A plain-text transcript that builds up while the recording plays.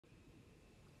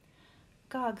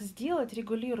Как сделать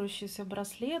регулирующийся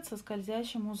браслет со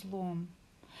скользящим узлом?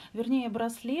 Вернее,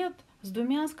 браслет с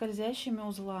двумя скользящими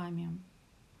узлами.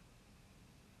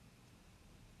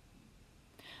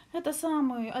 Это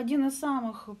один из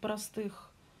самых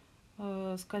простых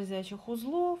скользящих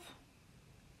узлов.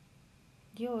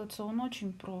 Делается он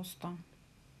очень просто.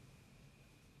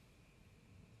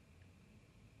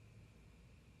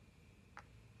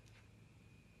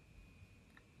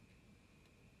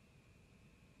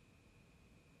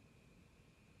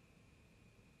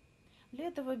 Для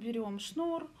этого берем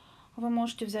шнур. Вы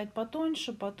можете взять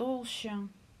потоньше, потолще.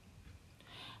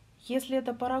 Если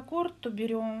это паракорд, то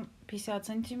берем 50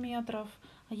 сантиметров.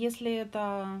 А если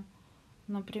это,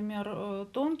 например,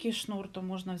 тонкий шнур, то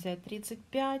можно взять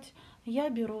 35. Я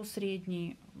беру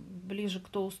средний, ближе к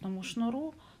толстому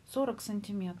шнуру, 40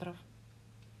 сантиметров.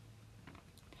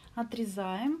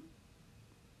 Отрезаем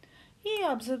и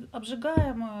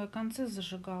обжигаем концы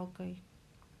зажигалкой.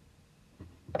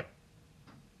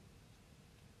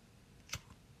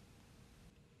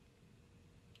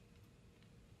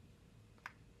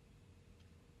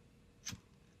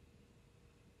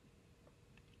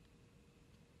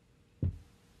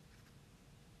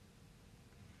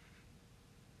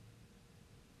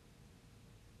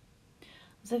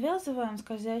 Завязываем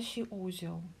скользящий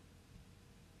узел.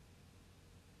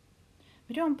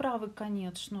 Берем правый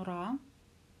конец шнура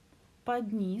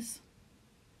под низ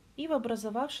и в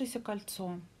образовавшееся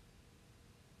кольцо.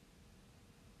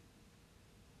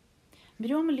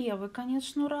 Берем левый конец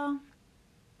шнура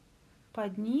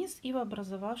под низ и в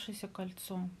образовавшееся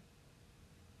кольцо.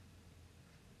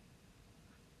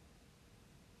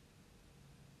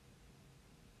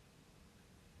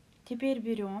 Теперь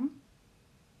берем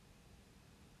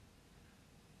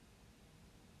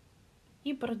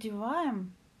и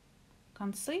продеваем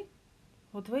концы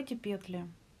вот в эти петли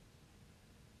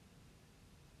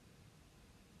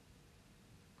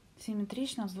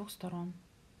симметрично с двух сторон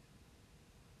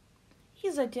и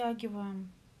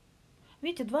затягиваем.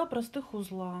 Видите, два простых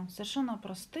узла, совершенно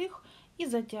простых, и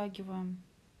затягиваем.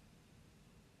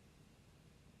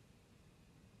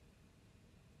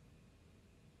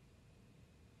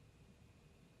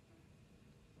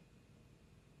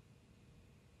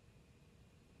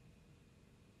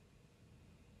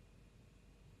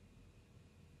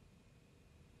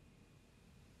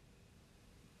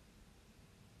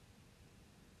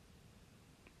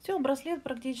 Все, браслет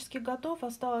практически готов.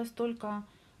 Осталось только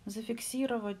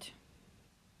зафиксировать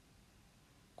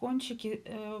кончики,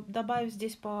 добавив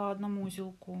здесь по одному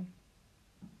узелку.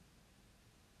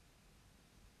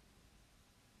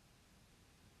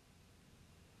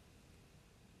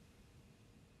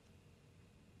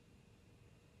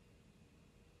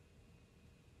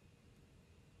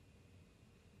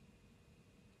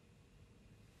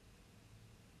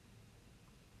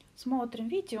 Смотрим,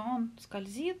 видите, он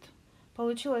скользит.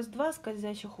 Получилось два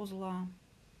скользящих узла.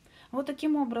 Вот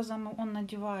таким образом он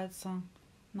надевается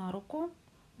на руку.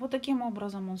 Вот таким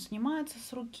образом он снимается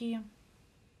с руки.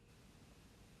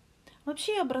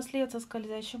 Вообще браслет со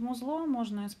скользящим узлом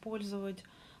можно использовать,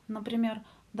 например,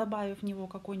 добавив в него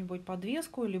какую-нибудь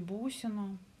подвеску или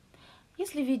бусину.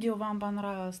 Если видео вам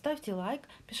понравилось, ставьте лайк,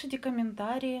 пишите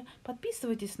комментарии,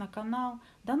 подписывайтесь на канал.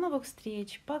 До новых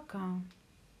встреч, пока!